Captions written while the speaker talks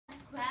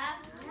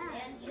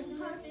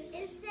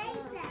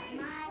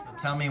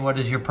tell me, what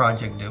does your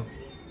project do?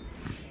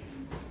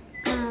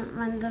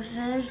 When the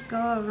fish go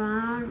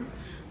around,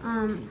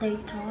 they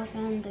talk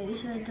and they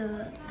say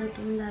the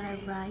thing that I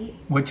write.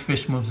 Which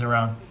fish moves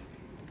around?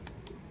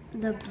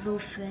 The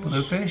bluefish.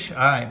 Bluefish? All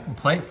right,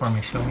 play it for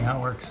me. Show me how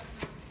it works.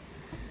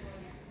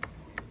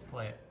 Let's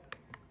play it.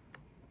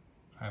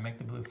 All right, make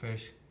the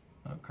bluefish.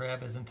 Oh,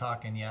 crab isn't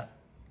talking yet.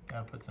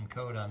 Got to put some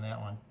code on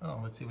that one. Oh,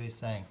 let's see what he's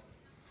saying.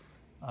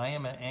 I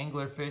am an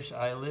anglerfish.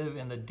 I live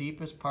in the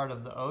deepest part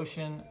of the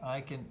ocean.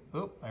 I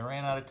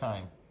ran out of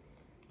time.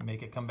 Can you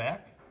make it come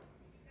back?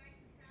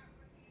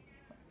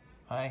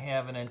 I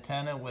have an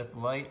antenna with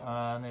light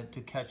on it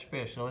to catch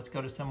fish. So let's go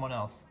to someone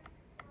else.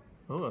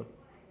 Ooh.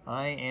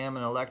 I am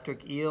an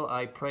electric eel.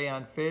 I prey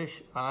on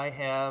fish.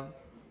 I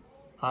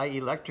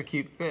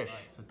electrocute fish.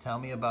 Right, so tell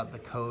me about the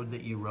code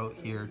that you wrote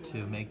here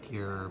to make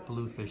your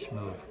bluefish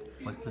move.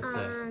 What's it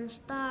say?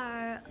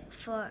 Start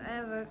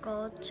forever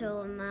go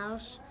to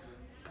mouse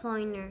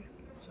pointer.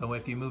 So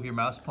if you move your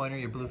mouse pointer,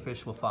 your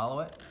bluefish will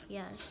follow it?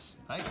 Yes.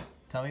 Nice.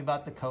 Tell me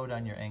about the code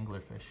on your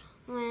anglerfish.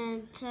 When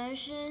it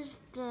touches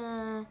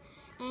the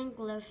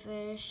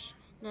anglerfish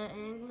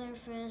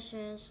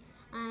is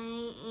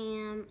I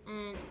am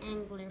an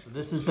anglerfish. So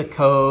this is the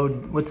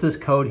code. What's this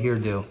code here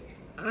do?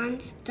 On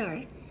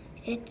start,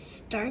 it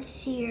starts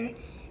here,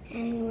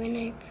 and when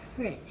I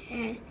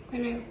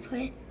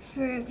put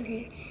forever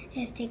here,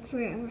 it takes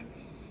forever.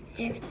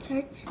 If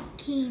touch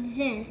key,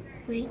 then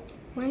wait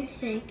 1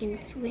 second.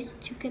 Switch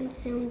to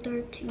consume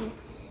door 2.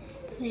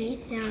 Play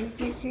sound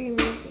victory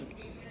music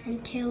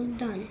until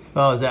done.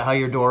 Oh, is that how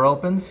your door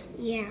opens?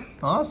 Yeah.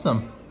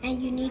 Awesome.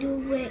 And you need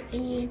to wait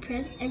and you need to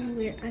press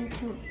everywhere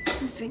until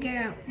you figure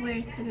out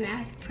where the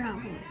math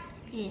problem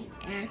is.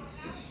 And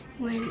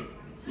when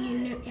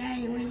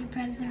you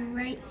press the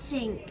right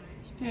thing,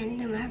 then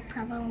the math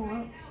problem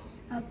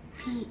will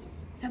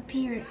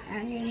appear,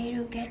 and you need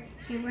to get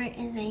it right,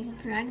 and then you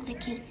drag the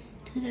key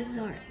to the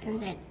door,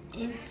 and then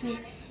it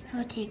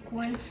will take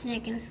 1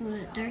 second so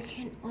the door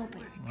can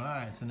open. All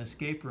right, it's an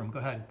escape room. Go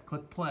ahead,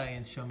 click play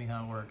and show me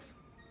how it works.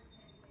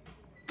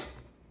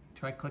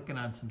 Try clicking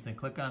on something.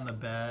 Click on the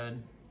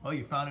bed. Oh,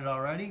 you found it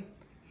already?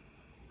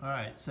 All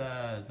right, it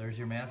says, there's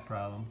your math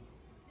problem.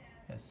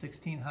 He has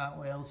 16 Hot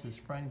Wheels. His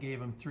friend gave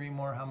him 3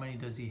 more. How many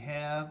does he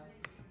have?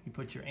 You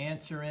put your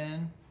answer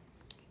in.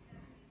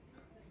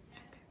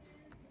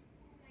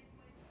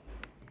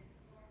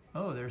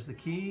 Oh, there's the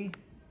key.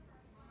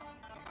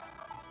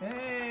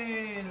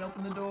 Hey, and it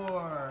opened the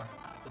door.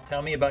 So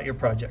tell me about your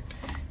project.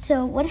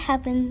 So what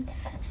happened,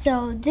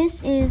 so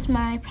this is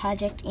my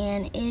project,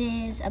 and it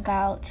is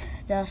about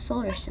the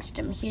solar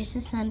system. Here's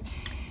the sun,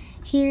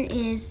 here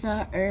is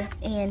the earth,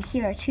 and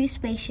here are 2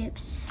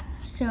 spaceships.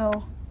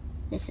 So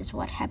this is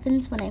what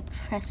happens when I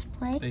press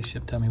play.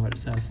 Spaceship, tell me what it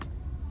says.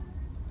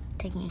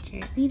 Taking a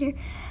chair leader.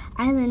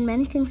 I learned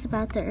many things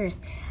about the earth.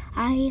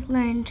 I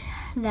learned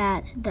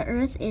that the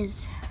earth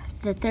is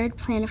the 3rd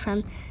planet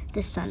from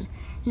the sun.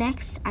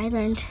 Next, I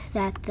learned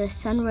that the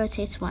sun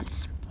rotates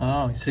once.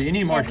 Oh, so you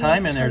need more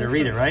time in there to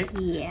read it, right?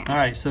 Yeah. All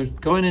right, so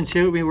go ahead and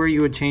show me where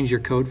you would change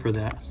your code for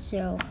that.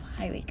 So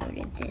I would go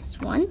to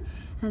this one,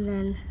 and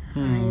then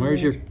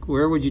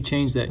where would you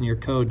change that in your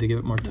code to give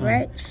it more time?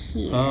 Right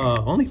here.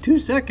 Oh, only 2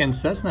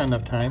 seconds. That's not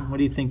enough time. What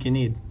do you think you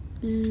need?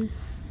 I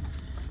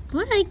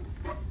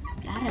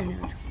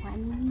don't know,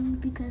 20,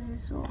 because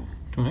it's so.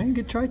 20. You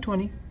could try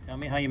 20. Tell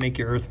me how you make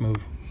your Earth move.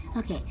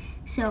 Okay,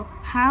 so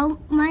how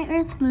my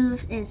Earth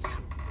moves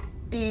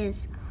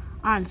is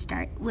on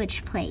start,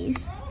 which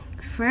plays.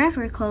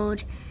 Forever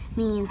code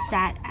means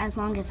that as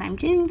long as I'm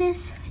doing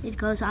this, it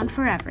goes on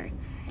forever.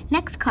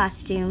 Next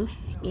costume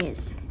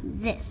is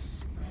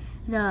this,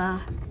 the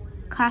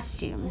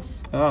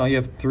costumes. Oh, you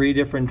have 3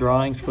 different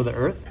drawings for the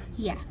Earth?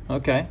 Yeah.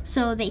 Okay.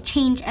 So they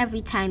change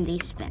every time they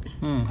spin.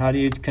 How do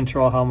you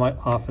control how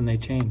often they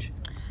change?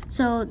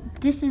 So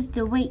this is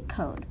the wait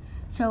code.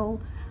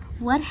 So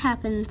what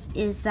happens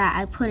is that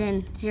I put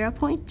in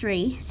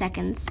 0.3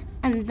 seconds,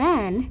 and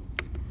then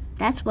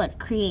that's what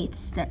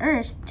creates the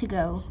Earth to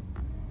go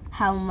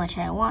how much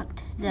I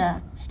want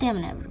the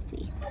stamina to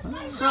be.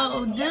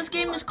 So this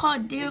game is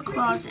called Deer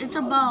Cross. It's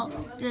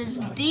about this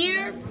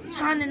deer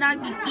trying to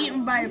not get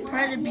eaten by a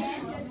predator,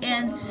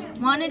 and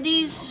one of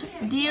these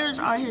deers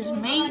are his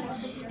mate,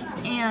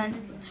 and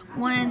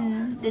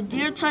when the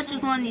deer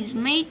touches one of these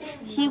mates,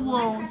 he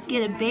will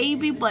get a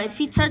baby, but if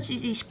he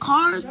touches these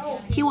cars,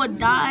 he will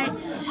die.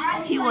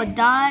 He will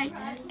die,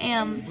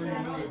 and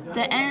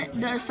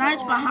the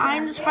science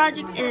behind this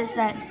project is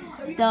that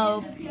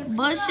the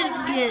bushes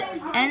get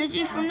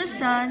energy from the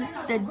sun,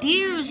 the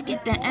deers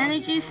get the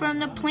energy from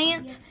the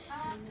plants,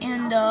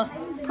 and the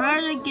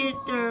predators get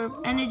their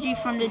energy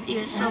from the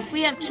deer. So if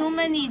we have too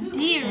many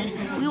deers,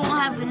 we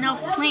won't have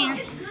enough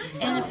plants,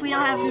 and if we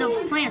don't have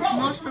enough plants,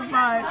 most of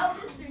our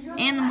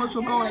animals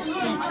will go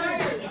extinct.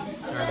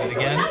 Start it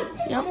again?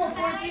 Yep.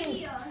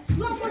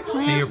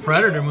 Hey, your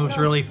predator moves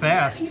really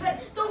fast.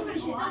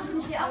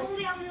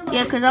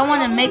 Yeah, because I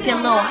want to make it a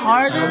little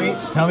harder.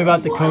 Tell me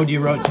about the code you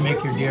wrote to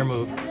make your deer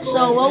move.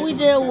 So what we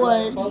did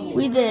was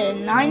we did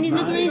 90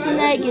 degrees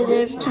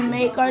negative to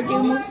make our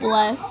deer move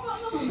left.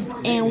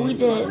 and we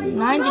did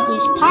 9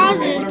 degrees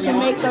positive to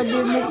make our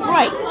dude move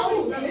right.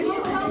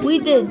 We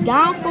did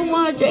down for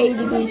 180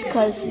 degrees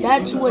because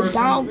that's where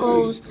down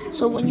goes.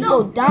 So when you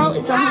go down,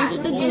 it's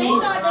 100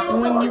 degrees,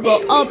 and when you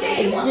go up,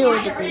 it's 0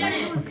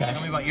 degrees. Okay,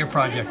 tell me about your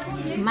project.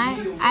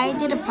 I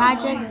did a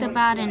project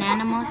about an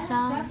animal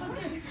cell.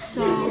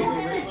 So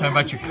Tell me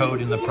about your code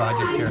in the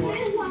project here.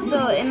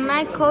 in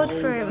my code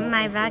for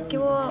my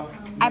vacuole,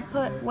 I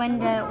put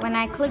when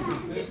I click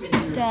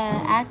the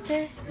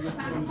actor,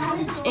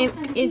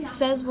 it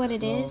says what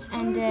it is,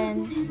 and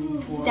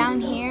then down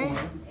here,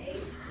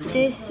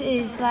 this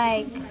is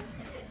like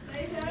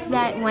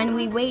that when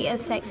we wait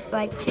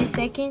like 2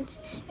 seconds,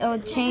 it will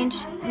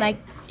change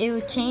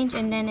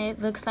and then it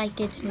looks like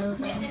it's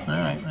moving. All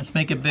right, let's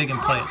make it big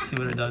and play it. See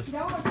what it does.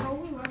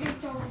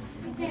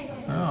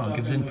 Oh, it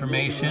gives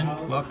information.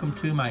 Welcome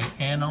to my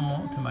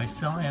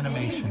cell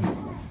animation.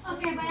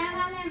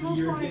 All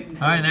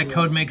right, that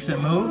code makes it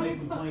move.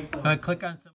 Click on some.